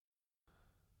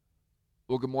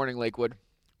Well, good morning, Lakewood.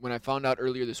 When I found out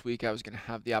earlier this week I was going to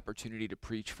have the opportunity to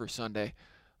preach for Sunday,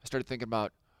 I started thinking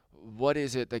about what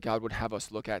is it that God would have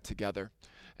us look at together.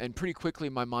 And pretty quickly,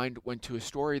 my mind went to a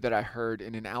story that I heard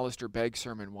in an Alistair Begg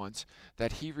sermon once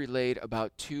that he relayed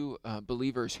about two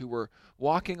believers who were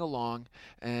walking along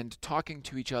and talking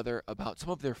to each other about some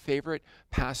of their favorite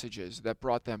passages that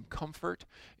brought them comfort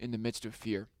in the midst of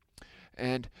fear.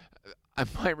 And I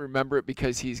might remember it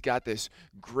because he's got this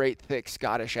great thick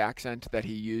Scottish accent that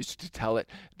he used to tell it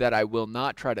that I will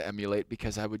not try to emulate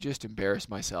because I would just embarrass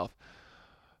myself.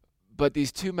 But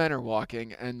these two men are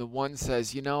walking, and the one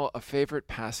says, a favorite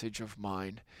passage of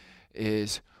mine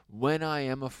is, "When I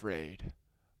am afraid,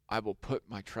 I will put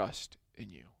my trust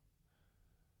in you."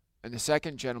 And the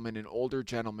second gentleman, an older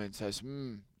gentleman, says,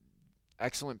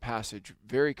 excellent passage,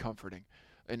 very comforting,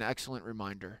 an excellent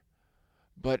reminder.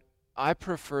 But I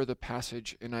prefer the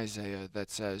passage in Isaiah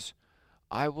that says,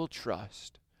 "I will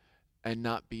trust and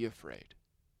not be afraid."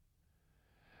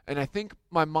 And I think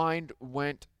my mind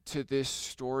went to this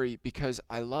story because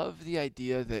I love the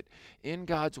idea that in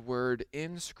God's Word,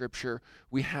 in Scripture,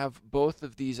 we have both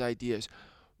of these ideas.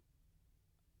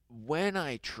 When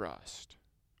I trust,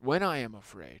 when I am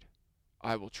afraid,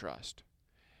 I will trust.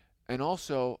 And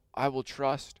also, I will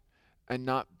trust and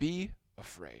not be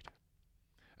afraid.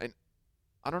 And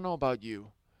I don't know about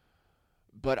you,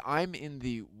 but I'm in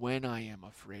the when I am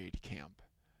afraid camp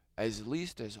at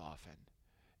least as often,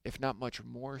 if not much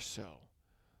more so,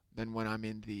 than when I'm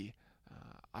in the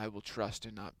I will trust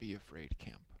and not be afraid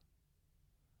camp.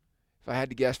 If I had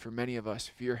to guess, for many of us,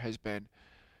 fear has been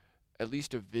at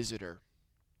least a visitor,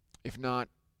 if not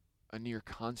a near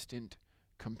constant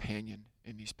companion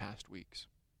in these past weeks.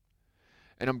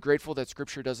 And I'm grateful that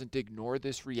Scripture doesn't ignore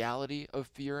this reality of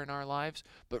fear in our lives,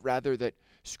 but rather that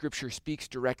Scripture speaks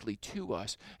directly to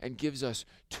us and gives us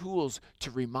tools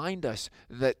to remind us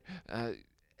that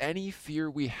any fear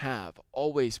we have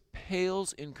always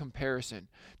pales in comparison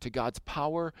to God's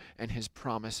power and His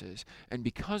promises. And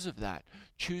because of that,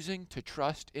 choosing to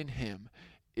trust in Him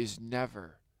is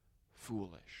never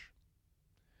foolish.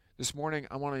 This morning,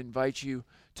 I want to invite you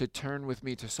to turn with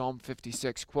me to Psalm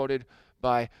 56, quoted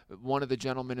by one of the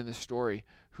gentlemen in the story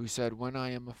who said, "When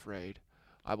I am afraid,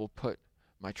 I will put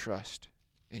my trust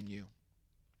in you."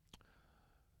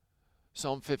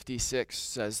 Psalm 56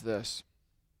 says this.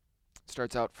 It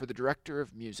starts out, "For the director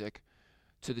of music,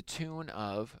 to the tune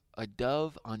of A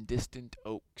Dove on Distant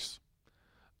Oaks,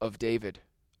 of David,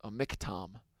 a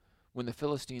miktam, when the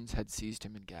Philistines had seized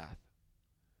him in Gath.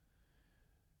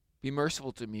 Be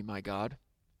merciful to me, my God,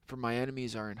 for my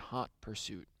enemies are in hot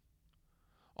pursuit.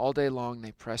 All day long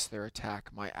they press their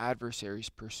attack. My adversaries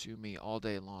pursue me all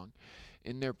day long.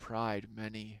 In their pride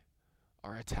many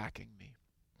are attacking me.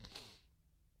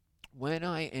 When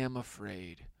I am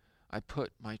afraid, I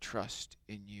put my trust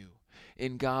in you.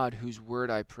 In God, whose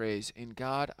word I praise, in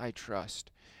God I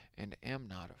trust and am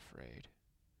not afraid.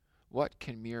 What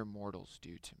can mere mortals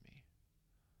do to me?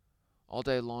 All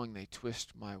day long they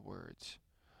twist my words.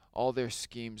 All their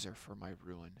schemes are for my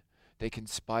ruin. They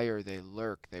conspire, they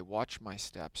lurk, they watch my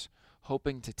steps,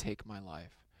 hoping to take my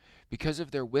life. Because of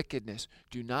their wickedness,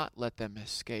 do not let them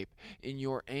escape. In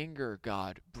your anger,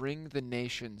 God, bring the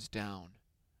nations down.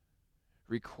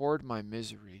 Record my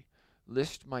misery.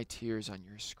 List my tears on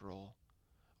your scroll.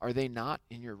 Are they not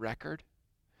in your record?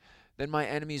 Then my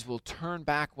enemies will turn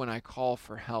back when I call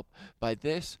for help. By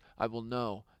this I will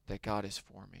know that God is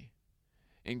for me.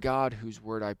 In God, whose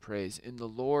word I praise, in the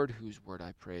Lord, whose word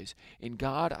I praise. In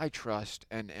God I trust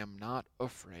and am not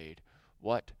afraid.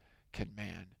 What can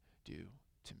man do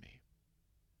to me?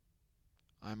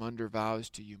 I'm under vows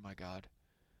to you, my God.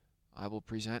 I will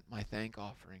present my thank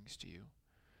offerings to you.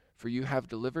 For you have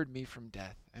delivered me from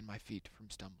death and my feet from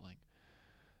stumbling,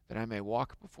 that I may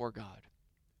walk before God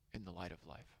in the light of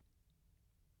life."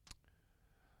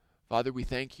 Father, we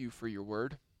thank you for your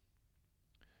word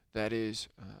that is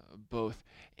both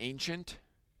ancient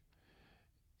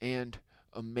and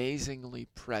amazingly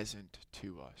present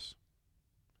to us.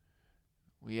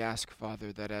 We ask,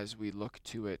 Father, that as we look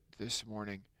to it this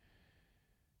morning,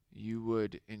 you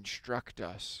would instruct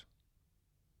us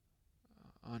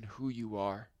on who you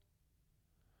are,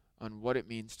 on what it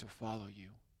means to follow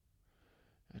you,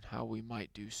 and how we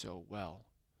might do so well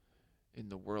in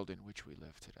the world in which we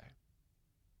live today.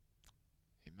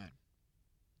 Amen.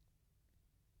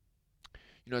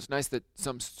 It's nice that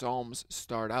some Psalms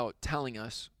start out telling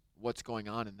us what's going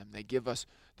on in them. They give us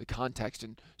the context,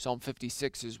 and Psalm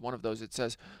 56 is one of those. It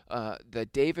says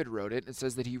that David wrote it, and it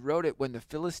says that he wrote it when the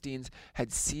Philistines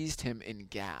had seized him in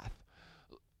Gath.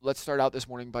 let's start out this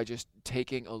morning by just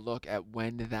taking a look at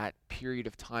when that period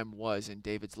of time was in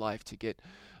David's life to get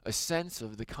a sense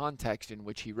of the context in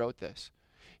which he wrote this.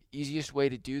 Easiest way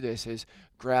to do this is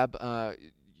grab the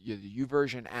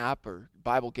YouVersion app or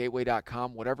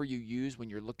BibleGateway.com, whatever you use when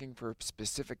you're looking for a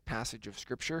specific passage of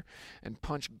Scripture, and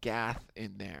punch Gath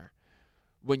in there.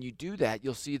 When you do that,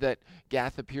 you'll see that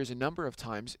Gath appears a number of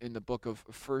times in the book of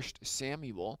 1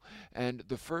 Samuel, and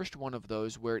the first one of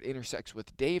those where it intersects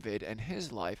with David and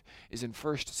his life is in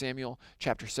 1 Samuel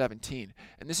chapter 17.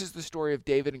 And this is the story of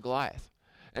David and Goliath.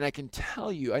 And I can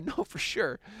tell you, I know for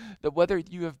sure, that whether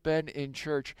you have been in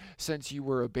church since you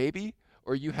were a baby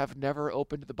or you have never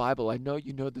opened the Bible, I know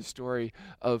you know the story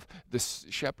of the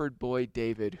shepherd boy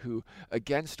David, who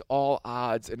against all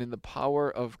odds and in the power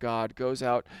of God goes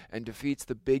out and defeats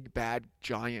the big bad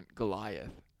giant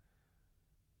Goliath.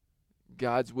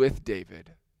 God's with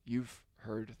David. You've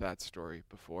heard that story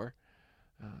before.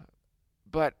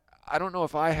 But I don't know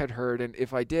if I had heard, and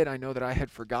if I did, I know that I had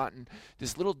forgotten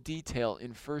this little detail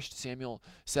in 1 Samuel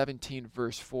 17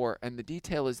 verse 4, and the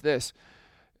detail is this: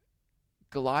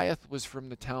 Goliath was from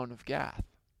the town of Gath.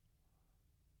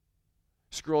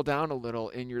 Scroll down a little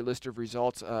in your list of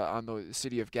results on the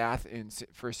city of Gath in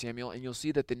 1 Samuel, and you'll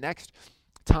see that the next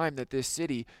time that this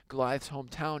city, Goliath's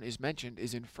hometown, is mentioned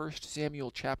is in 1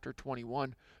 Samuel chapter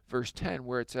 21, verse 10,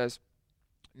 where it says,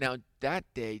 "Now that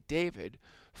day David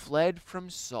fled from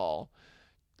Saul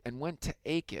and went to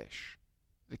Achish,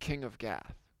 the king of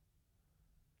Gath."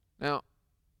 Now,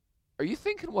 are you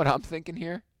thinking what I'm thinking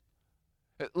here?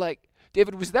 Like,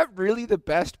 David, was that really the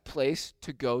best place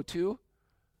to go to?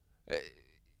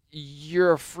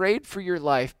 You're afraid for your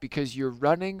life because you're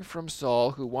running from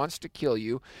Saul, who wants to kill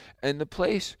you, and the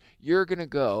place you're going to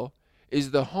go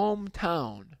is the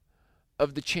hometown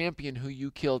of the champion who you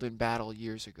killed in battle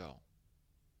years ago.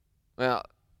 Well,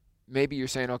 maybe you're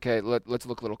saying, okay, let's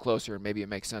look a little closer, and maybe it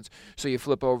makes sense. So you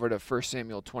flip over to 1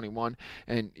 Samuel 21,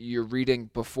 and you're reading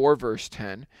before verse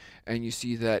 10, and you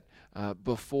see that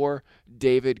before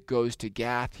David goes to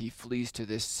Gath, he flees to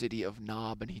this city of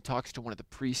Nob, and he talks to one of the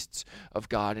priests of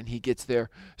God, and he gets there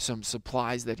some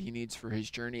supplies that he needs for his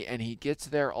journey, and he gets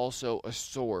there also a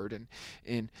sword. And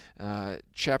in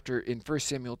 1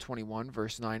 Samuel 21,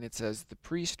 verse 9, it says, "The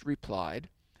priest replied,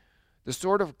 'The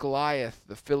sword of Goliath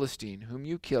the Philistine, whom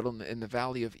you killed in the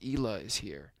valley of Elah, is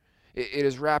here. It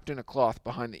is wrapped in a cloth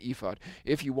behind the ephod.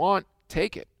 If you want,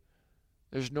 take it.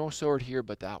 There's no sword here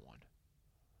but that one.'"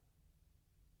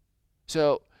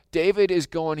 So David is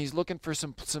going, he's looking for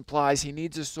some supplies. He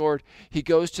needs a sword. He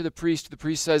goes to the priest. The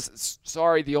priest says,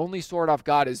 "Sorry, the only sword I've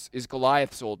got is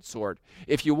Goliath's old sword.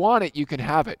 If you want it, you can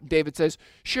have it." David says,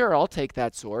 "Sure, I'll take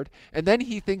that sword." And then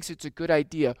he thinks it's a good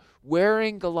idea,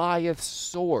 wearing Goliath's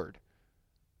sword,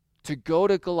 to go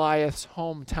to Goliath's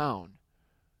hometown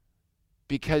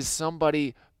because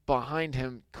somebody behind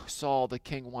him, Saul the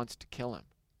king, wants to kill him.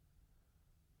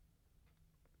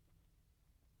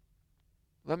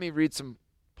 Let me read some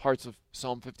parts of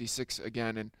Psalm 56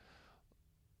 again, and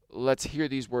let's hear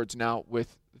these words now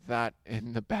with that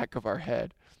in the back of our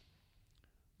head.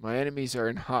 "My enemies are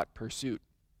in hot pursuit.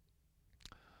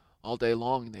 All day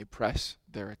long they press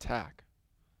their attack.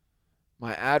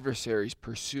 My adversaries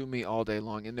pursue me all day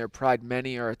long. In their pride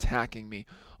many are attacking me.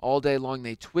 All day long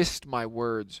they twist my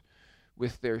words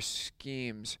with their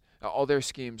schemes. All their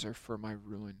schemes are for my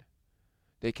ruin.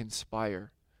 They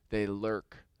conspire, they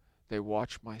lurk, they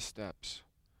watch my steps,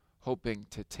 hoping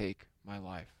to take my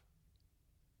life."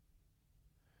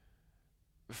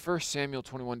 1 Samuel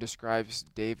 21 describes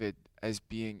David as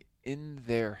being in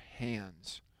their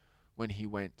hands when he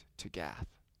went to Gath.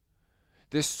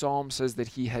 This psalm says that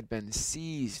he had been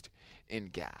seized in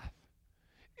Gath.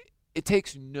 It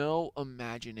takes no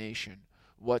imagination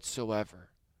whatsoever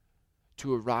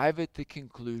to arrive at the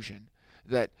conclusion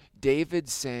that David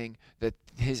saying that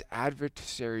his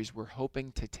adversaries were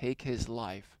hoping to take his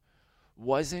life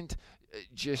wasn't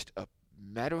just a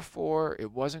metaphor,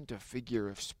 it wasn't a figure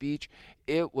of speech,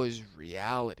 it was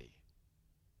reality.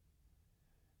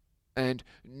 And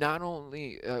not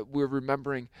only we're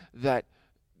remembering that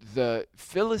the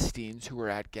Philistines who were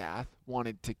at Gath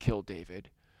wanted to kill David,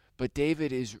 but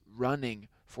David is running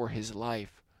for his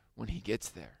life when he gets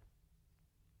there.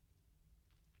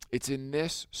 It's in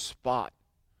this spot,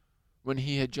 when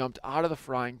he had jumped out of the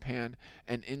frying pan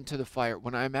and into the fire,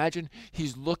 when I imagine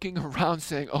he's looking around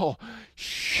saying, "Oh,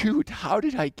 shoot, how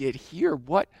did I get here?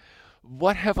 What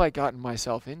have I gotten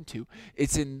myself into?"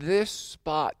 It's in this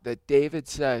spot that David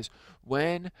says,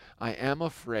 "When I am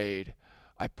afraid,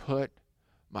 I put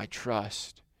my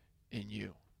trust in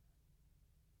you."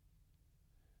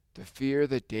 The fear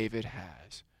that David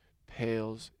has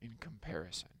pales in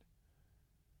comparison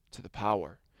to the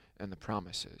power and the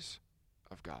promises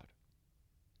of God.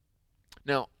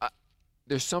 Now,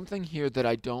 there's something here that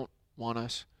I don't want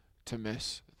us to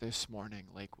miss this morning,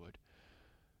 Lakewood.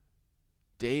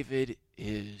 David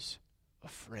is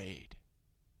afraid.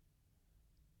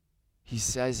 He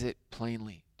says it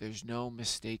plainly. There's no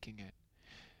mistaking it.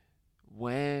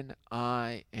 When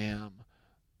I am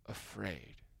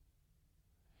afraid.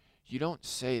 You don't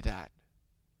say that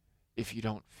if you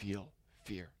don't feel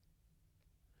fear.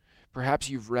 Perhaps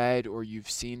you've read or you've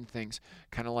seen things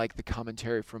kind of like the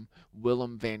commentary from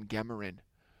Willem van Gemeren,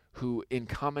 who in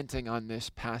commenting on this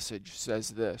passage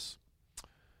says this.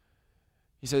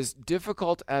 He says,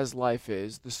 difficult as life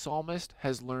is, the psalmist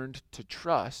has learned to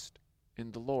trust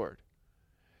in the Lord.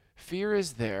 Fear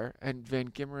is there, and Van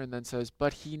Gemeren then says,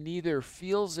 but he neither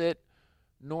feels it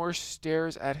nor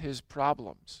stares at his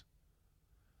problems,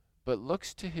 but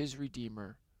looks to his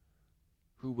Redeemer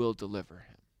who will deliver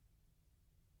him.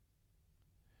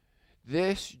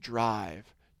 This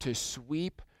drive to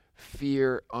sweep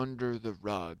fear under the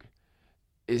rug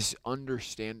is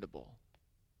understandable.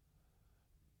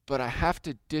 But I have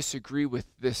to disagree with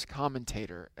this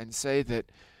commentator and say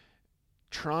that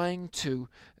trying to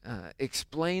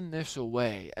explain this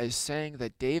away as saying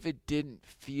that David didn't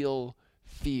feel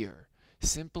fear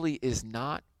simply is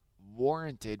not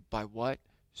warranted by what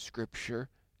Scripture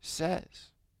says.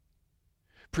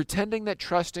 Pretending that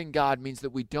trusting God means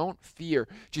that we don't fear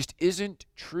just isn't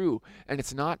true, and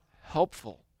it's not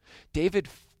helpful. David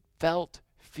felt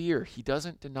fear. He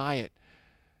doesn't deny it,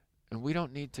 and we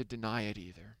don't need to deny it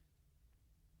either.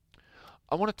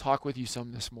 I want to talk with you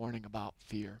some this morning about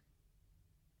fear.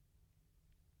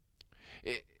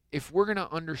 If we're going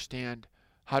to understand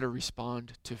how to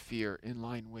respond to fear in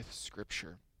line with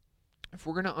Scripture, if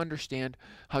we're going to understand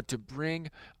how to bring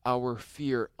our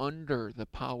fear under the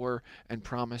power and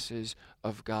promises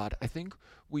of God, I think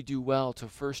we do well to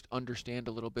first understand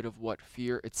a little bit of what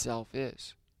fear itself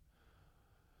is.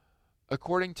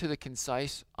 According to the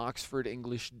concise Oxford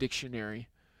English Dictionary,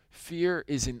 fear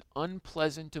is an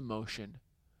unpleasant emotion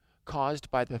caused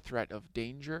by the threat of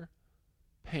danger,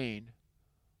 pain,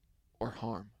 or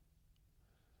harm.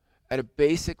 At a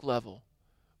basic level,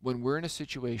 when we're in a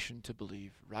situation to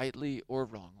believe, rightly or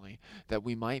wrongly, that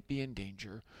we might be in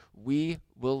danger,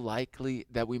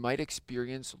 that we might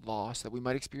experience loss, that we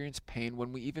might experience pain,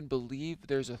 when we even believe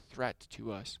there's a threat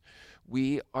to us,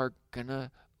 we are gonna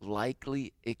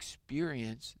likely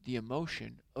experience the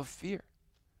emotion of fear.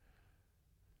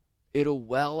 It'll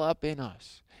well up in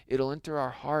us. It'll enter our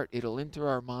heart. It'll enter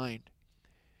our mind.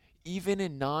 Even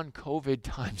in non-COVID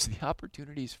times, the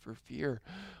opportunities for fear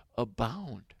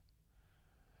abound.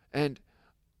 And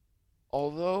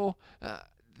although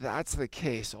that's the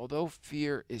case, although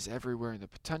fear is everywhere and the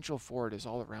potential for it is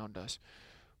all around us,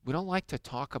 we don't like to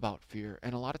talk about fear,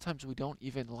 and a lot of times we don't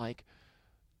even like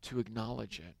to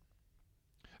acknowledge it.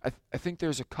 I think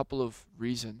there's a couple of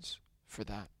reasons for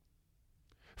that.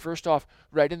 First off,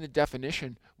 right in the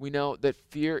definition, we know that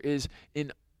fear is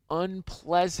an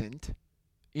unpleasant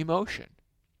emotion.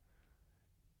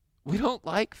 We don't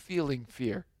like feeling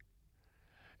fear.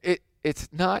 It's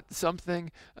not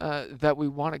something that we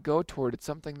want to go toward. It's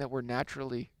something that we're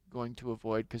naturally going to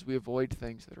avoid because we avoid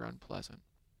things that are unpleasant.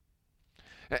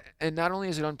 And not only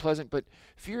is it unpleasant, but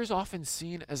fear is often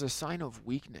seen as a sign of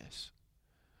weakness.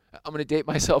 I'm going to date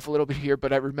myself a little bit here,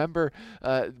 but I remember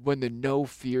when the no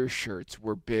fear shirts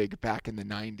were big back in the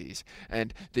 90s,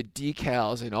 and the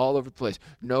decals and all over the place,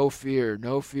 no fear,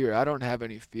 I don't have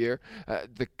any fear.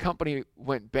 The company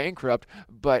went bankrupt,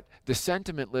 but the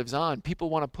sentiment lives on. People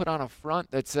want to put on a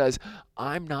front that says,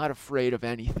 I'm not afraid of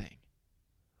anything.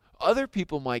 Other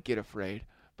people might get afraid,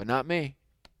 but not me.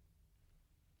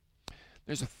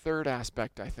 There's a third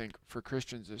aspect, I think, for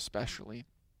Christians especially,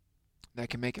 that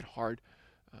can make it hard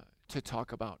to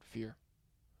talk about fear.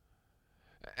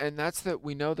 And that's that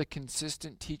we know the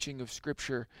consistent teaching of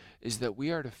Scripture is that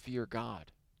we are to fear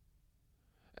God.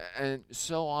 And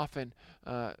so often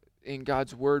in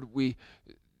God's Word,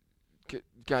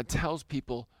 God tells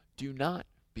people, do not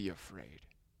be afraid.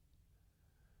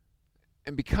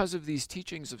 And because of these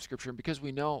teachings of Scripture, and because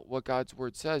we know what God's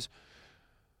Word says,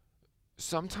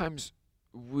 sometimes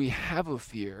we have a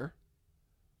fear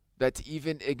that to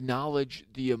even acknowledge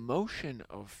the emotion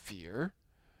of fear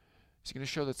is going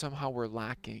to show that somehow we're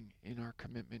lacking in our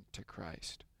commitment to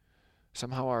Christ.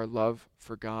 Somehow our love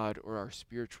for God or our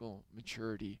spiritual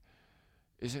maturity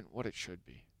isn't what it should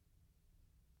be.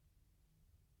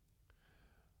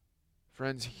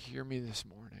 Friends, hear me this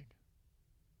morning.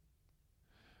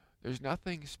 There's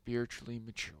nothing spiritually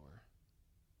mature.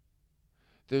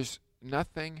 There's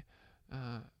nothing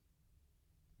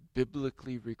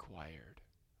biblically required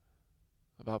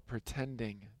about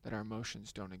pretending that our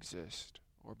emotions don't exist,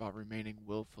 or about remaining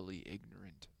willfully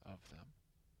ignorant of them.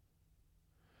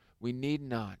 We need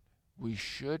not, we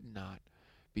should not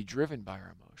be driven by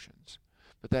our emotions,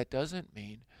 but that doesn't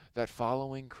mean that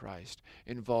following Christ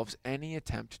involves any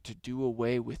attempt to do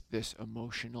away with this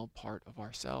emotional part of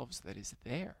ourselves that is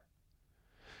there.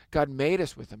 God made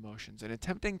us with emotions, and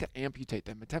attempting to amputate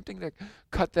them, attempting to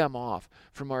cut them off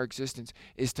from our existence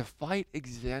is to fight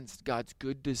against God's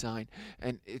good design,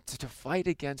 and it's to fight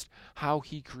against how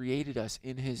he created us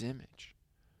in his image.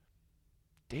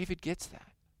 David gets that.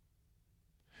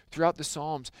 Throughout the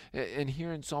Psalms, and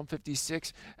here in Psalm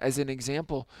 56 as an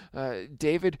example,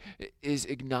 David is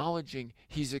acknowledging,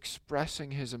 he's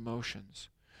expressing his emotions.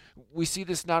 We see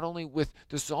this not only with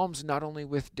the Psalms, not only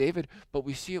with David, but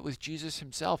we see it with Jesus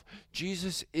himself.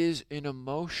 Jesus is an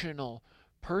emotional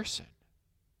person.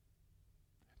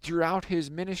 Throughout his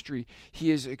ministry,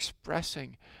 he is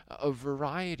expressing a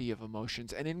variety of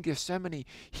emotions. And in Gethsemane,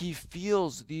 he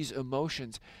feels these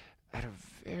emotions at a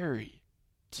very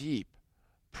deep,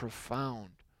 profound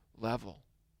level.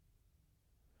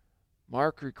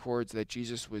 Mark records that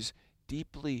Jesus was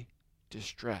deeply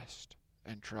distressed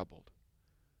and troubled,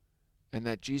 and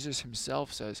that Jesus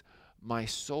himself says, "My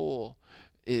soul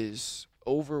is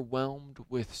overwhelmed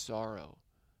with sorrow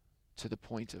to the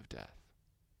point of death."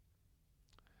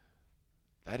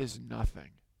 That is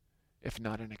nothing if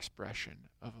not an expression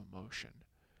of emotion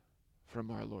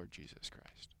from our Lord Jesus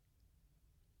Christ.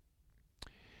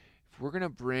 If we're going to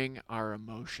bring our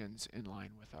emotions in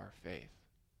line with our faith,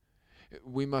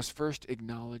 we must first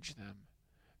acknowledge them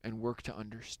and work to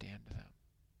understand them.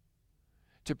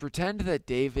 To pretend that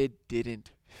David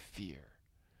didn't fear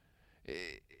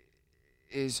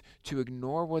is to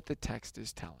ignore what the text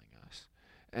is telling us.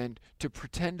 And to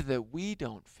pretend that we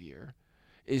don't fear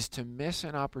is to miss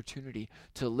an opportunity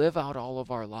to live out all of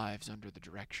our lives under the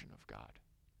direction of God.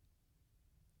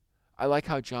 I like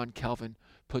how John Calvin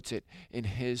puts it in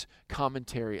his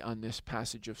commentary on this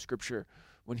passage of Scripture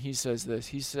when he says this.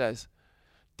 He says,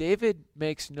 David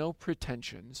makes no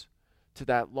pretensions to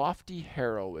that lofty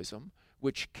heroism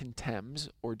which contemns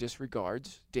or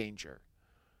disregards danger.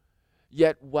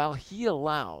 Yet while he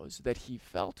allows that he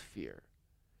felt fear,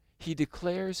 he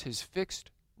declares his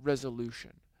fixed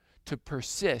resolution to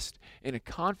persist in a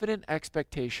confident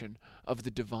expectation of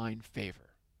the divine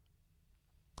favor.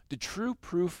 The true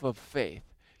proof of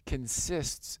faith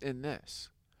consists in this,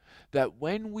 that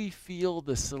when we feel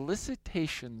the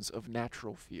solicitations of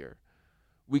natural fear,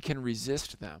 we can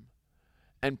resist them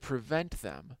and prevent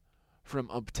them from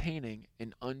obtaining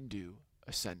an undue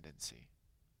ascendancy.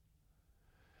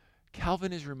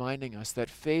 Calvin is reminding us that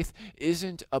faith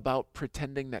isn't about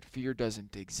pretending that fear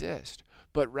doesn't exist,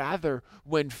 but rather,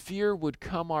 when fear would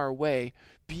come our way,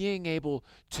 being able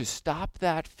to stop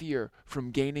that fear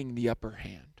from gaining the upper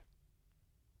hand.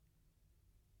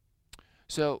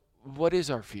 So, what is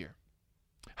our fear?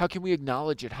 How can we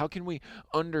acknowledge it? How can we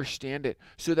understand it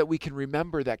so that we can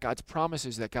remember that God's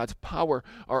promises, that God's power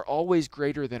are always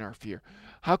greater than our fear?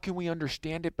 How can we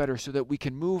understand it better so that we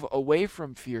can move away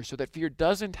from fear, so that fear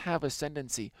doesn't have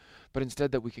ascendancy, but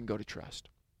instead that we can go to trust?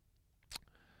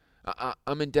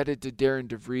 I'm indebted to Darren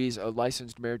DeVries, a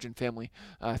licensed marriage and family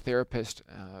therapist,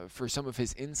 for some of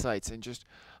his insights and just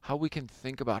how we can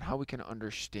think about, how we can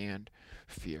understand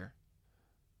fear.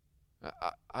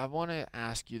 I want to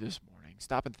ask you this morning,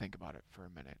 stop and think about it for a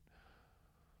minute.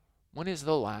 When is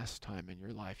the last time in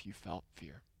your life you felt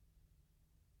fear?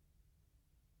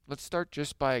 Let's start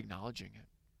just by acknowledging it.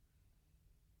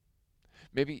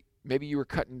 Maybe you were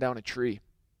cutting down a tree,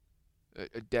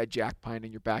 a dead jack pine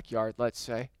in your backyard, let's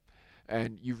say,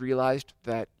 and you realized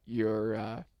that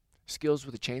your skills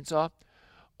with a chainsaw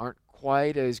aren't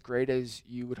quite as great as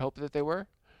you would hope that they were,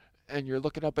 and you're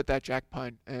looking up at that jack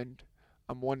pine, and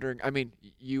I'm wondering,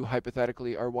 you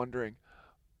hypothetically are wondering,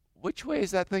 which way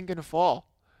is that thing going to fall?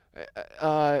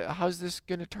 How's this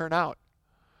going to turn out?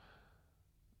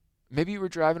 Maybe you were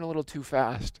driving a little too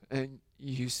fast and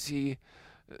you see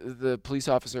the police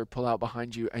officer pull out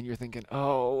behind you and you're thinking,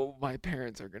 oh, my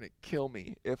parents are going to kill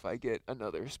me if I get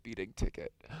another speeding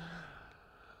ticket.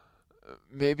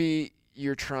 Maybe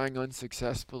you're trying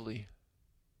unsuccessfully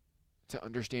to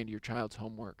understand your child's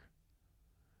homework.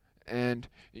 And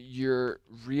you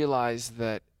realize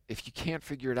that if you can't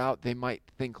figure it out, they might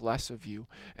think less of you.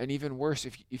 And even worse,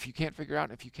 if you can't figure it out,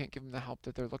 and if you can't give them the help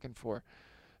that they're looking for,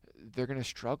 they're going to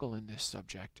struggle in this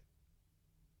subject.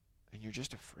 And you're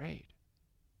just afraid.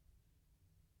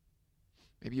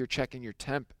 Maybe you're checking your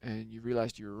temp and you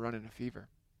realized you were running a fever.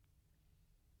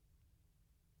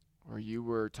 Or you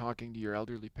were talking to your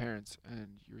elderly parents and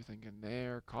you were thinking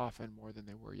they're coughing more than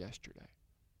they were yesterday.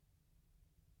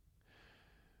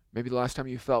 Maybe the last time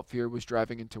you felt fear was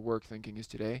driving into work thinking, is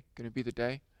today going to be the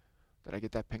day that I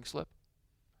get that pink slip?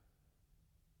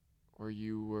 Or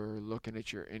you were looking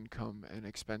at your income and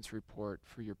expense report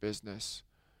for your business,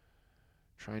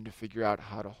 trying to figure out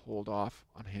how to hold off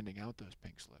on handing out those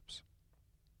pink slips.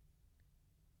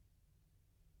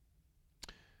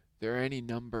 There are any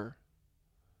number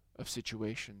of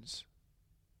situations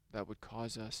that would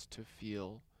cause us to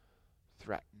feel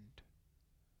threatened.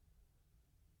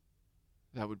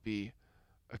 That would be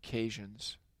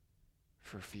occasions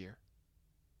for fear.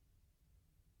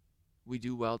 We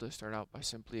do well to start out by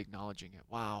simply acknowledging it.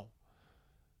 Wow,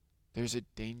 there's a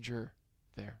danger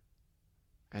there,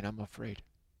 and I'm afraid.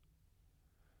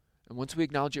 And once we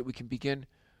acknowledge it, we can begin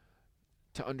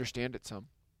to understand it some.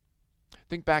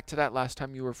 Think back to that last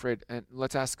time you were afraid, and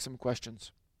let's ask some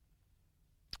questions.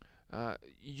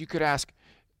 You could ask,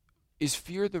 is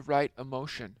fear the right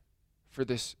emotion for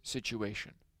this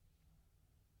situation?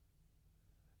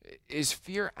 Is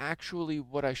fear actually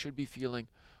what I should be feeling?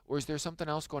 Or is there something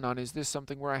else going on? Is this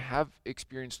something where I have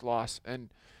experienced loss and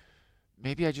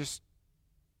maybe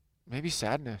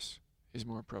sadness is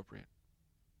more appropriate?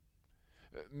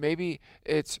 Maybe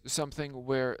it's something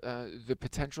where the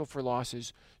potential for loss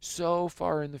is so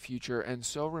far in the future and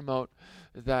so remote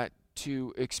that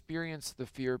to experience the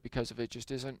fear because of it just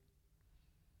doesn't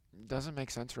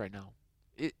make sense right now.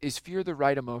 Is fear the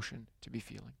right emotion to be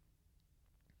feeling?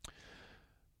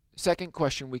 Second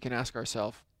question we can ask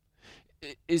ourselves,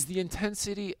 is the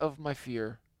intensity of my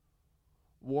fear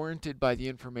warranted by the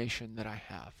information that I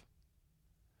have?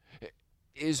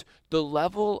 Is the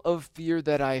level of fear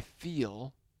that I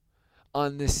feel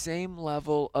on the same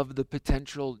level of the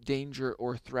potential danger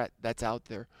or threat that's out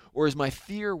there? Or is my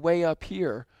fear way up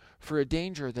here for a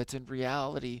danger that's in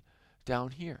reality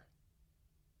down here?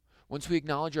 Once we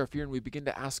acknowledge our fear and we begin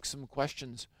to ask some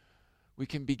questions, we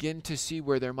can begin to see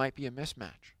where there might be a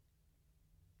mismatch.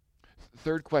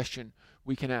 Third question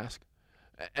we can ask,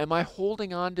 am I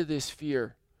holding on to this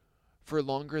fear for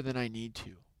longer than I need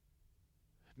to?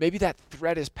 Maybe that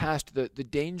threat is past, the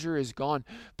danger is gone,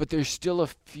 but there's still a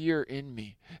fear in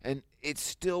me, and it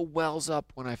still wells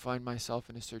up when I find myself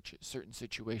in a certain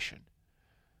situation.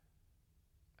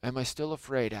 Am I still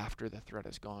afraid after the threat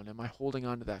is gone? Am I holding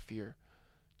on to that fear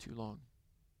too long?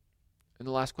 And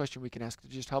the last question we can ask to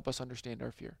just help us understand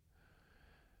our fear.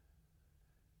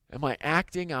 Am I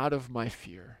acting out of my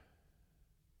fear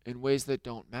in ways that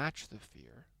don't match the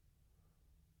fear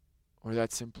or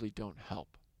that simply don't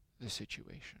help the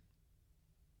situation?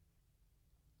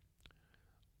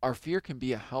 Our fear can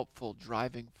be a helpful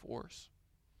driving force.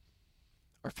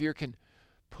 Our fear can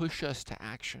push us to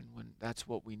action when that's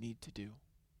what we need to do.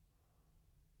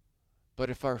 But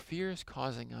if our fear is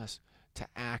causing us to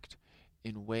act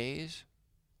in ways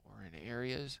or in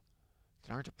areas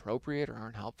that aren't appropriate or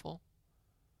aren't helpful,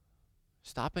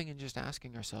 stopping and just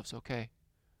asking ourselves, okay,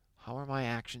 how are my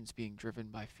actions being driven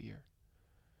by fear?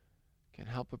 Can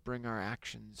help bring our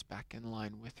actions back in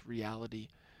line with reality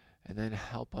and then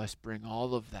help us bring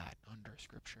all of that under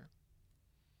Scripture.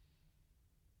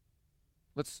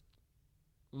 Let's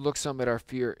look some at our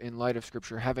fear in light of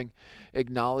Scripture. Having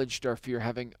acknowledged our fear,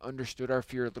 having understood our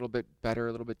fear a little bit better,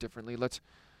 a little bit differently, let's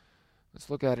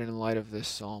look at it in light of this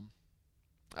psalm.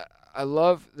 I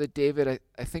love that David,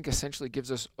 I think, essentially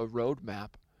gives us a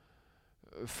roadmap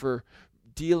for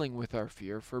dealing with our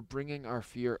fear, for bringing our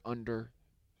fear under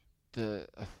the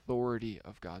authority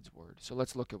of God's word. So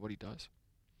let's look at what he does.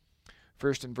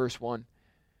 First, in verse 1,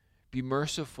 be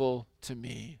merciful to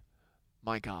me,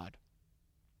 my God.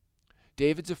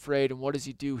 David's afraid, and what does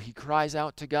he do? He cries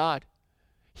out to God.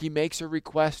 He makes a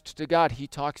request to God. He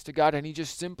talks to God, and he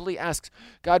just simply asks,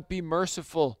 God, be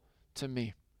merciful to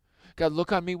me. God,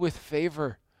 look on me with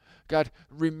favor. God,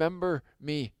 remember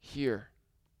me here.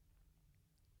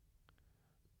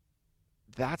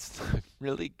 That's a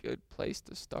really good place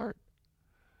to start.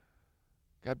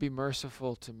 God, be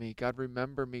merciful to me. God,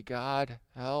 remember me. God,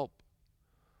 help.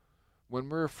 When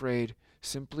we're afraid,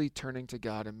 simply turning to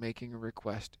God and making a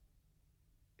request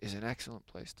is an excellent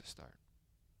place to start.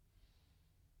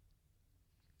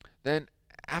 Then,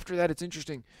 after that, it's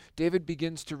interesting. David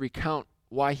begins to recount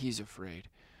why he's afraid.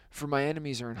 For my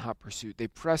enemies are in hot pursuit. They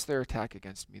press their attack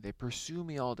against me. They pursue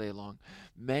me all day long.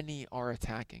 Many are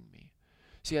attacking me.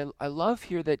 See, I love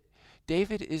here that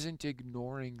David isn't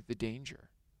ignoring the danger.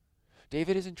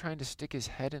 David isn't trying to stick his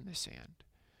head in the sand.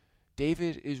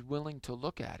 David is willing to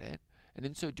look at it, and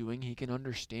in so doing, he can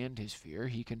understand his fear.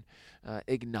 He can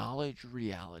acknowledge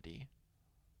reality.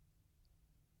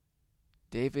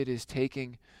 David is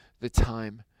taking the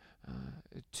time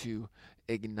to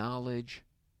acknowledge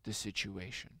the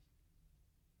situation.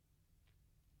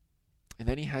 And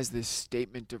then he has this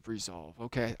statement of resolve.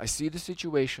 Okay, I see the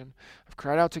situation. I've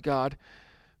cried out to God.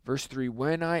 Verse 3,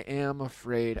 when I am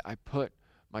afraid, I put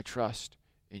my trust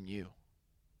in you.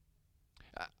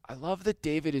 I love that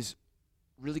David is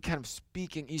really kind of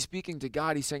speaking. He's speaking to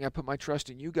God. He's saying, I put my trust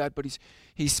in you, God. But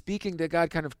he's speaking to God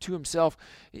kind of to himself.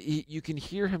 You can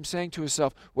hear him saying to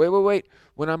himself, wait.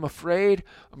 When I'm afraid,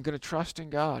 I'm going to trust in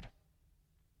God.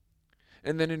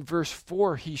 And then in verse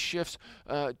 4, he shifts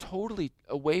totally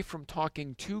away from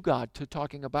talking to God to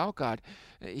talking about God.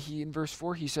 In verse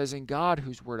 4, he says, in God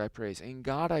whose word I praise, in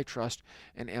God I trust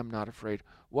and am not afraid.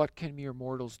 What can mere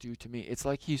mortals do to me? It's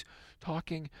like he's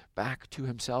talking back to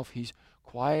himself. He's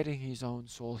quieting his own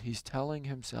soul. He's telling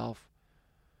himself,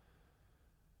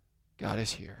 God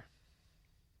is here.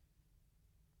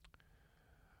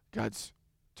 God's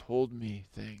told me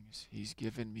things. He's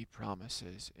given me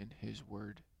promises in his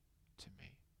word to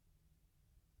me.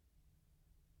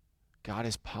 God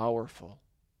is powerful.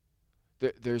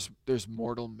 There's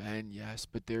mortal men, yes,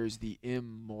 but there's the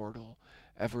immortal,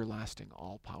 everlasting,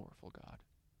 all-powerful God.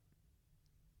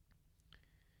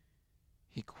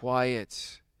 He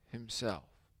quiets himself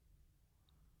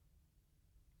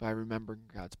by remembering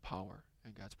God's power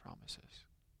and God's promises.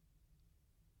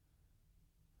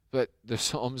 But the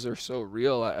Psalms are so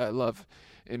real. I love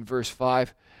in verse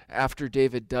 5, after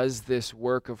David does this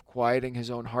work of quieting his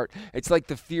own heart, it's like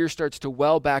the fear starts to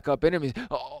well back up in him.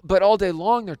 But all day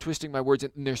long they're twisting my words,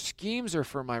 and their schemes are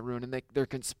for my ruin, and they're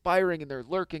conspiring, and they're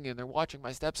lurking, and they're watching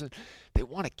my steps, and they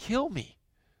want to kill me.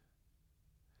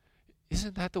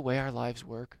 Isn't that the way our lives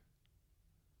work?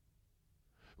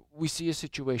 We see a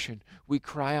situation, we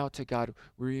cry out to God,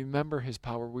 we remember his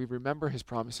power, we remember his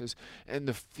promises, and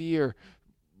the fear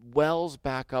wells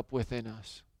back up within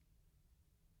us.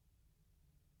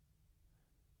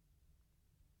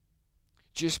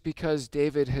 Just because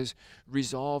David has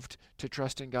resolved to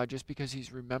trust in God, just because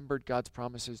he's remembered God's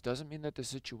promises, doesn't mean that the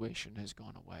situation has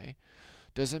gone away.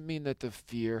 Doesn't mean that the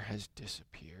fear has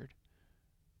disappeared.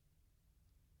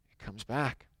 It comes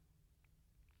back.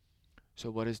 So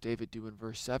what does David do in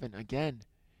verse 7? Again,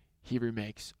 he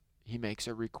makes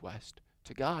a request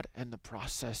to God, and the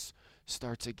process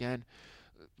starts again.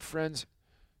 Friends,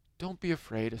 don't be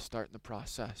afraid of starting the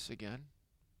process again.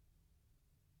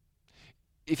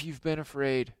 If you've been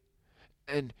afraid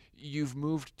and you've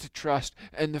moved to trust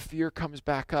and the fear comes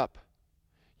back up,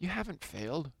 you haven't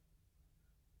failed.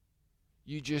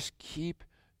 You just keep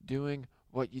doing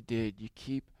what you did. You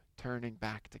keep turning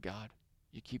back to God.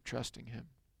 You keep trusting him.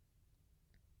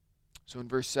 So in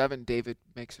verse 7, David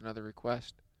makes another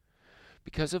request.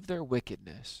 Because of their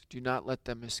wickedness, do not let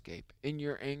them escape. In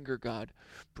your anger, God,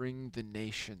 bring the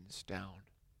nations down.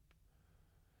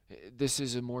 This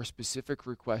is a more specific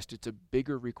request. It's a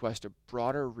bigger request, a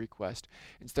broader request.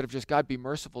 Instead of just, God, be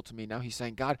merciful to me, now he's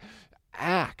saying, God,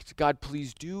 act. God,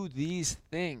 please do these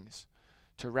things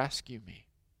to rescue me.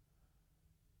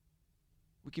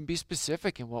 We can be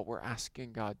specific in what we're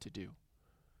asking God to do.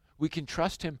 We can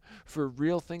trust him for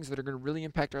real things that are going to really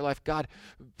impact our life. God,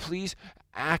 please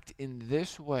act in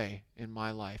this way in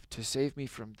my life to save me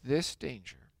from this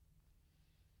danger.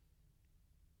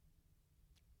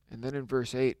 And then in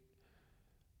verse 8,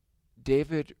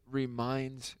 David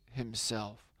reminds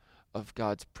himself of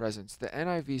God's presence. The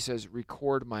NIV says,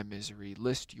 record my misery,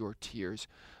 list your tears,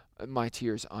 my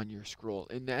tears on your scroll.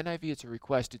 In the NIV, it's a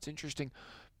request. It's interesting.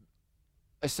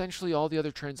 Essentially, all the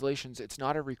other translations, it's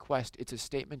not a request, it's a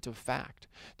statement of fact.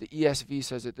 The ESV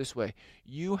says it this way,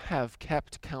 you have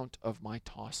kept count of my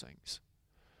tossings.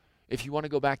 If you want to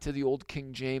go back to the old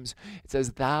King James, it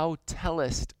says, thou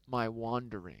tellest my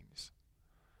wanderings.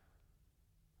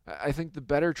 I think the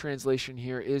better translation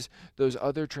here is those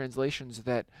other translations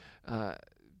that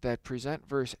present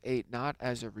verse 8 not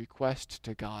as a request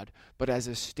to God, but as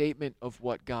a statement of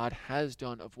what God has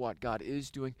done, of what God is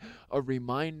doing, a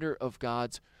reminder of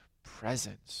God's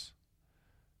presence.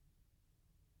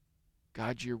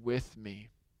 God, you're with me.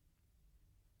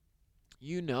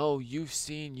 You know, you've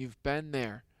seen, you've been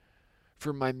there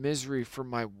for my misery, for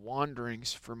my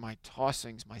wanderings, for my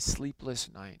tossings, my sleepless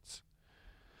nights.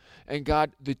 And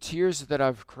God, the tears that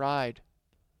I've cried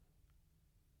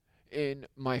in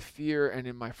my fear and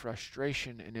in my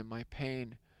frustration and in my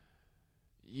pain,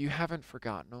 you haven't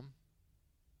forgotten them.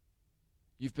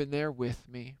 You've been there with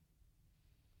me.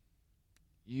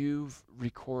 You've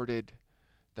recorded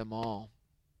them all.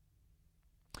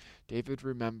 David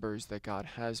remembers that God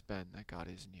has been, that God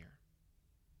is near.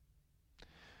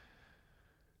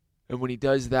 And when he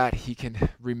does that, he can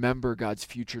remember God's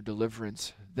future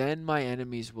deliverance. Then my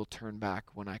enemies will turn back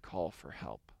when I call for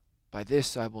help. By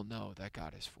this I will know that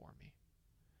God is for me.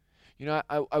 You know,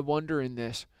 I wonder in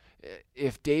this,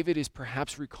 If David is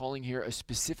perhaps recalling here a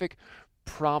specific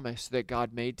promise that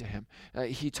God made to him,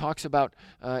 he talks about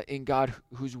in God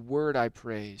whose word I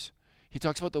praise. He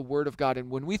talks about the word of God. And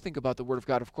when we think about the word of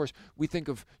God, of course, we think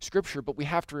of Scripture, but we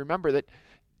have to remember that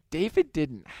David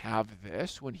didn't have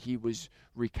this when he was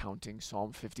recounting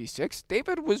Psalm 56.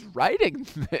 David was writing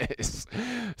this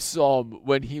psalm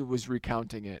when he was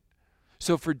recounting it.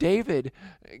 So for David,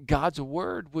 God's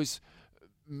word was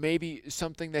maybe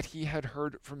something that he had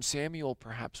heard from Samuel,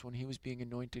 perhaps, when he was being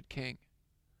anointed king.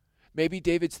 Maybe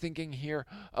David's thinking here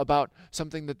about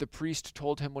something that the priest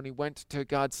told him when he went to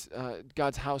God's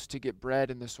house to get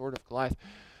bread and the sword of Goliath.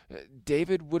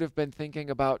 David would have been thinking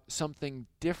about something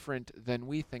different than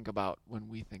we think about when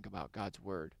we think about God's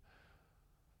word.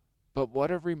 But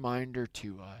what a reminder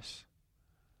to us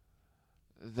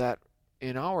that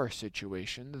in our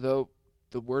situation, though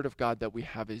the word of God that we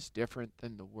have is different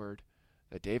than the word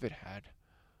that David had,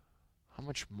 how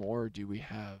much more do we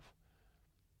have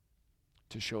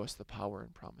to show us the power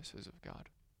and promises of God?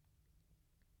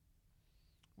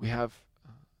 We have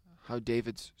how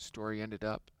David's story ended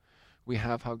up. We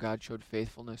have how God showed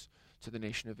faithfulness to the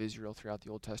nation of Israel throughout the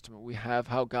Old Testament. We have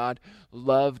how God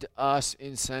loved us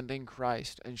in sending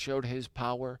Christ and showed his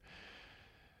power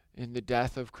in the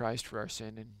death of Christ for our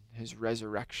sin and his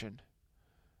resurrection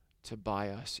to buy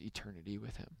us eternity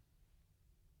with him.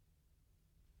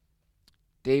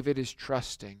 David is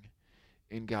trusting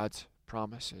in God's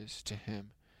promises to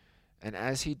him. And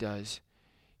as he does,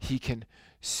 he can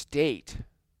state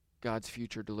God's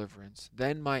future deliverance.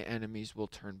 Then my enemies will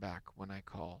turn back when I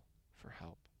call for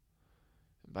help.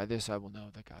 And by this I will know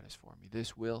that God is for me.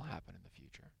 This will happen in the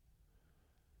future.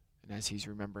 And as he's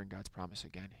remembering God's promise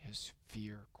again, his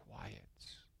fear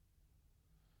quiets.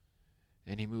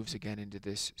 And he moves again into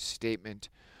this statement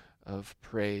of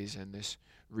praise and this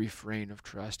refrain of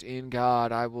trust. In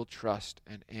God I will trust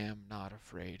and am not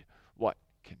afraid. What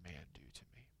can man do to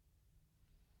me?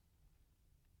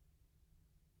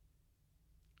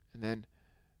 And then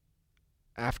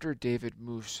after David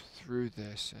moves through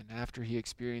this, and after he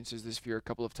experiences this fear a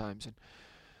couple of times and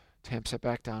tamps it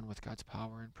back down with God's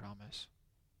power and promise,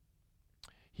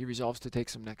 he resolves to take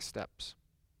some next steps.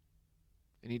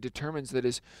 And he determines that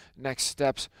his next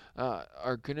steps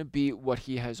are going to be what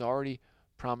he has already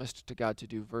promised to God to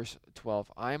do. Verse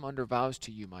 12, I am under vows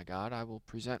to you, my God. I will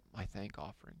present my thank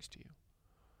offerings to you.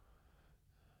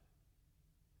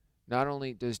 Not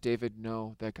only does David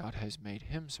know that God has made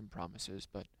him some promises,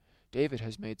 but David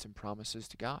has made some promises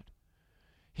to God.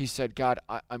 He said, God,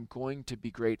 I'm going to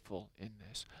be grateful in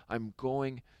this. I'm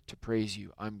going to praise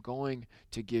you. I'm going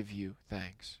to give you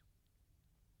thanks.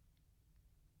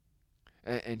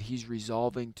 And he's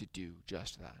resolving to do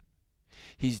just that.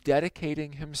 He's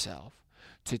dedicating himself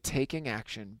to taking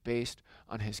action based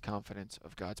on his confidence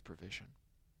of God's provision.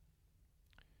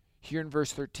 Here in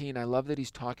verse 13, I love that he's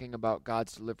talking about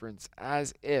God's deliverance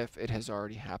as if it has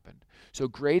already happened. So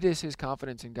great is his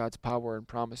confidence in God's power and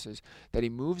promises that he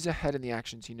moves ahead in the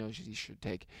actions he knows he should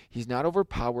take. He's not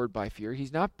overpowered by fear.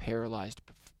 He's not paralyzed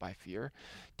by fear.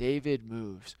 David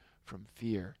moves from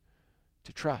fear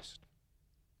to trust.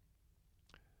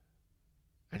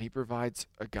 And he provides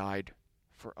a guide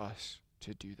for us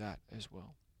to do that as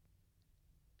well.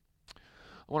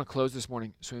 I want to close this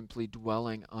morning simply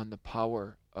dwelling on the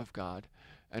power of God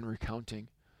and recounting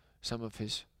some of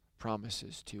his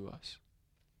promises to us.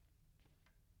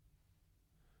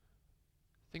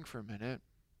 Think for a minute.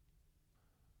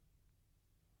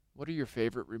 What are your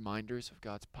favorite reminders of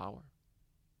God's power?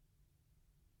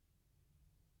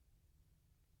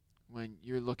 When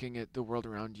you're looking at the world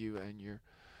around you and you're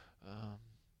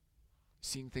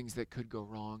seeing things that could go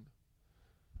wrong,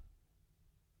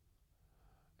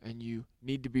 and you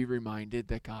need to be reminded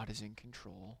that God is in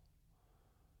control,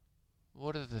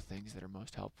 what are the things that are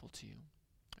most helpful to you?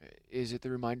 Is it the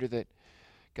reminder that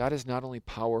God is not only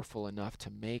powerful enough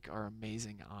to make our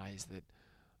amazing eyes that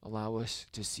allow us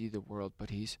to see the world,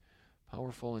 but he's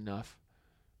powerful enough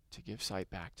to give sight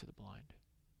back to the blind?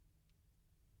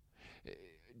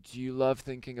 Do you love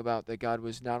thinking about that God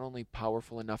was not only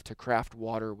powerful enough to craft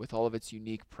water with all of its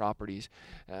unique properties,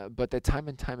 but that time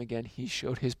and time again he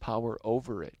showed his power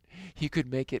over it. He could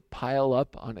make it pile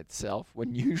up on itself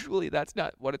when usually that's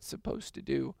not what it's supposed to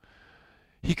do.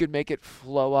 He could make it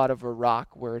flow out of a rock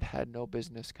where it had no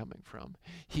business coming from.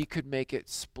 He could make it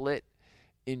split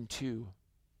in two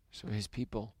so his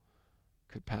people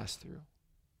could pass through.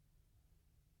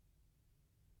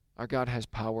 Our God has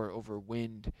power over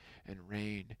wind and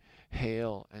rain,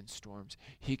 hail and storms.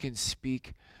 He can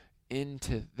speak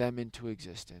into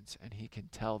existence, and he can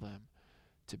tell them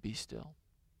to be still.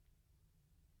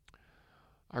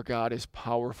 Our God is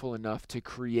powerful enough to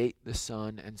create the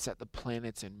sun and set the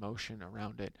planets in motion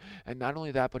around it. And not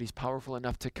only that, but he's powerful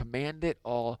enough to command it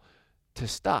all to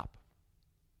stop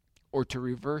or to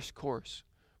reverse course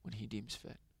when he deems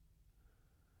fit.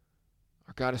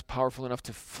 Our God is powerful enough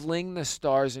to fling the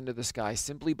stars into the sky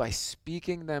simply by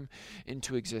speaking them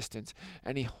into existence,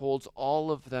 and he holds all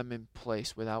of them in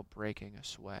place without breaking a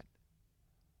sweat.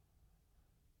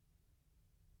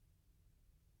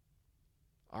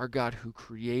 Our God, who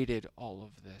created all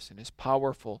of this and is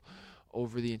powerful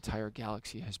over the entire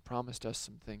galaxy, has promised us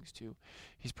some things too.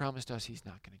 He's promised us he's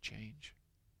not going to change.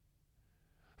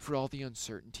 For all the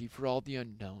uncertainty, for all the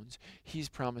unknowns, he's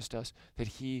promised us that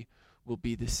he will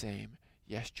be the same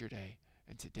yesterday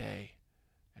and today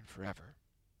and forever.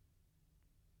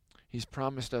 He's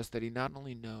promised us that he not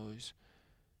only knows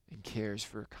and cares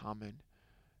for a common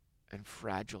and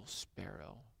fragile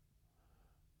sparrow,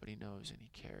 but he knows and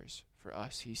he cares for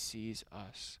us. He sees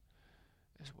us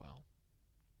as well.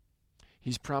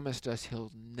 He's promised us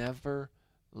he'll never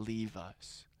leave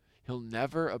us. He'll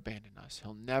never abandon us.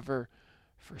 He'll never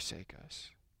forsake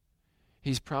us.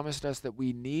 He's promised us that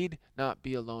we need not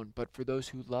be alone, but for those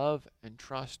who love and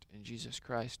trust in Jesus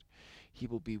Christ, he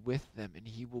will be with them and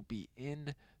he will be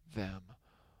in them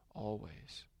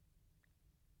always.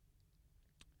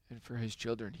 And for his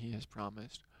children, he has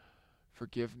promised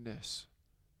forgiveness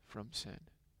from sin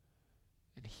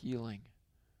and healing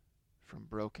from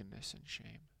brokenness and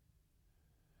shame.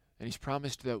 And he's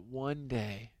promised that one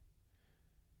day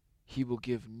he will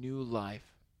give new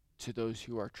life to those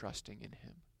who are trusting in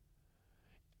him,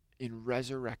 in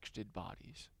resurrected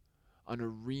bodies, on a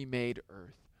remade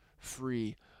earth,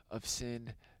 free of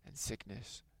sin and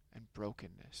sickness and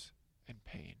brokenness and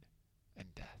pain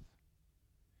and death.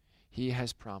 He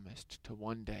has promised to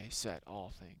one day set all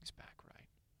things back right.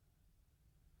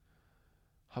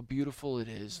 How beautiful it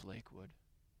is, Lakewood,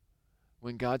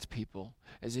 when God's people,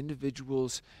 as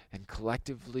individuals and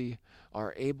collectively,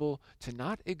 are able to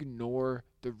not ignore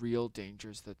the real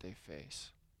dangers that they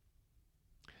face,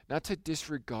 not to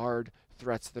disregard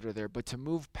threats that are there, but to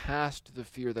move past the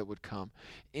fear that would come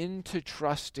into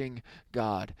trusting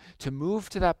God, to move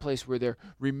to that place where they're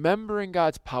remembering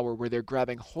God's power, where they're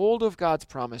grabbing hold of God's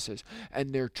promises,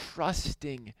 and they're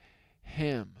trusting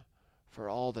him for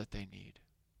all that they need.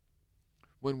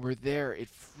 When we're there, it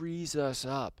frees us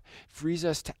up, frees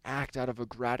us to act out of a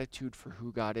gratitude for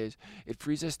who God is. It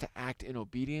frees us to act in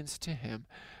obedience to him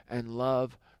and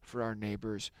love for our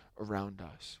neighbors around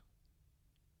us.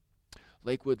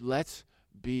 Lakewood, let's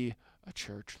be a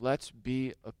church. Let's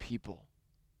be a people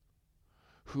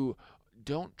who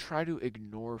don't try to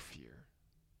ignore fear,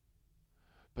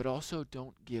 but also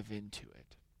don't give into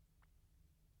it,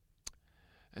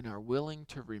 and are willing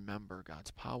to remember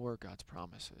God's power, God's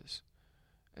promises,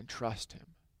 and trust him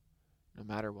no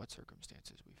matter what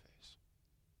circumstances we face.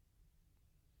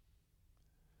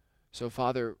 So,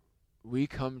 Father, we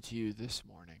come to you this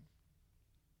morning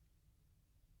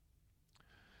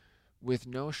with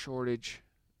no shortage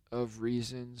of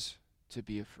reasons to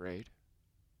be afraid,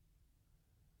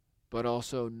 but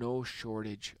also no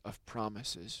shortage of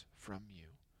promises from you,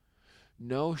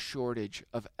 no shortage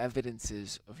of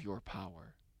evidences of your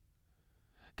power.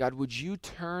 God, would you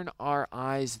turn our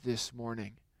eyes this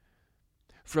morning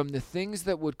from the things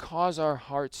that would cause our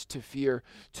hearts to fear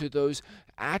to those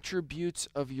attributes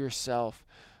of yourself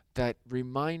that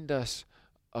remind us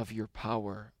of your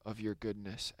power, of your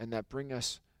goodness, and that bring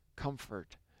us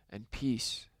comfort and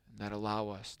peace, and that allow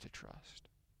us to trust.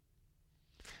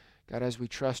 God, as we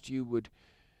trust you, would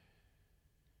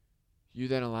you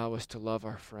then allow us to love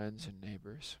our friends and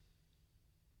neighbors?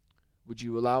 Would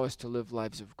you allow us to live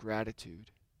lives of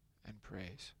gratitude and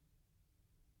praise?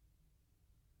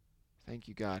 Thank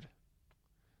you, God,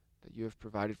 that you have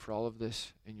provided for all of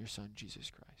this in your Son, Jesus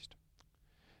Christ.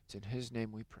 It's in his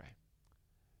name we pray.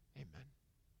 Amen.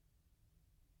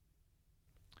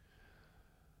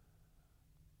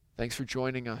 Thanks for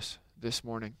joining us this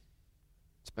morning.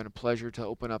 It's been a pleasure to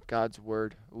open up God's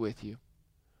Word with you.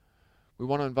 We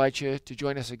want to invite you to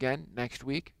join us again next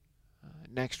week.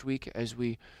 Next week, as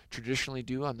we traditionally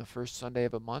do on the first Sunday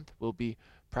of a month, we'll be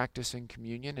practicing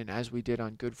communion, and as we did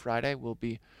on Good Friday, we'll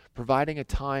be providing a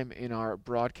time in our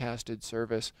broadcasted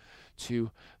service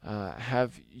to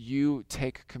have you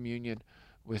take communion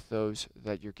with those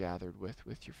that you're gathered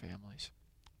with your families.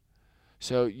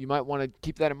 So you might want to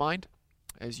keep that in mind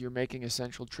as you're making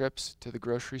essential trips to the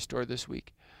grocery store this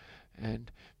week,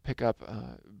 and pick up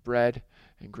bread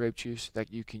and grape juice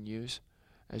that you can use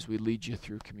as we lead you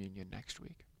through communion next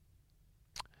week.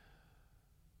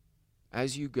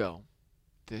 As you go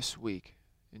this week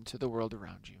into the world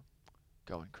around you,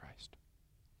 go in Christ.